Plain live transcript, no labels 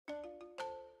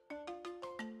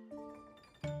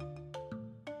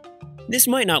This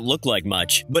might not look like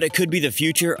much, but it could be the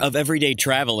future of everyday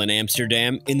travel in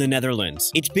Amsterdam in the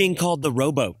Netherlands. It's being called the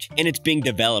Roboat, and it's being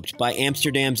developed by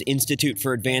Amsterdam's Institute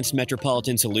for Advanced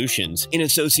Metropolitan Solutions in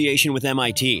association with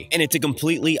MIT, and it's a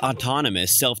completely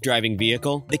autonomous self-driving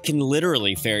vehicle that can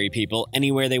literally ferry people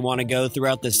anywhere they want to go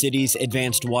throughout the city's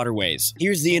advanced waterways.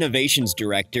 Here's the Innovations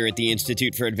Director at the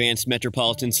Institute for Advanced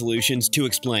Metropolitan Solutions to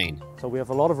explain. So we have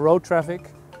a lot of road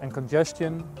traffic and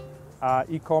congestion,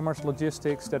 e-commerce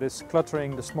logistics that is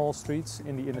cluttering the small streets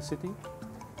in the inner city.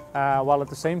 While at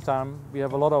the same time we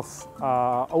have a lot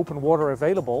of open water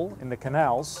available in the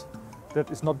canals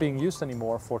that is not being used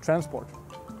anymore for transport,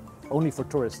 only for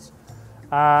tourists.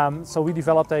 So we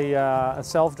developed a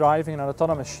self-driving and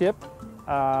autonomous ship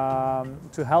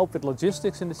to help with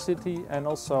logistics in the city and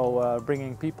also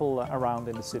bringing people around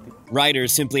in the city.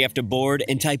 Riders simply have to board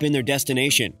and type in their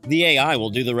destination. The AI will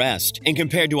do the rest. And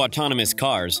compared to autonomous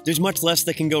cars, there's much less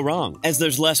that can go wrong, as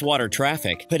there's less water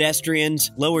traffic,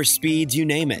 pedestrians, lower speeds, you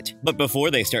name it. But before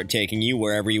they start taking you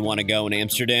wherever you want to go in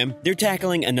Amsterdam, they're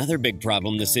tackling another big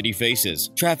problem the city faces: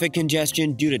 traffic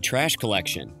congestion due to trash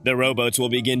collection. The robots will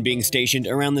begin being stationed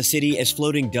around the city as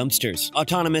floating dumpsters,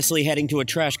 autonomously heading to a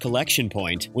trash collection point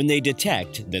when they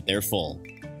detect that they're full.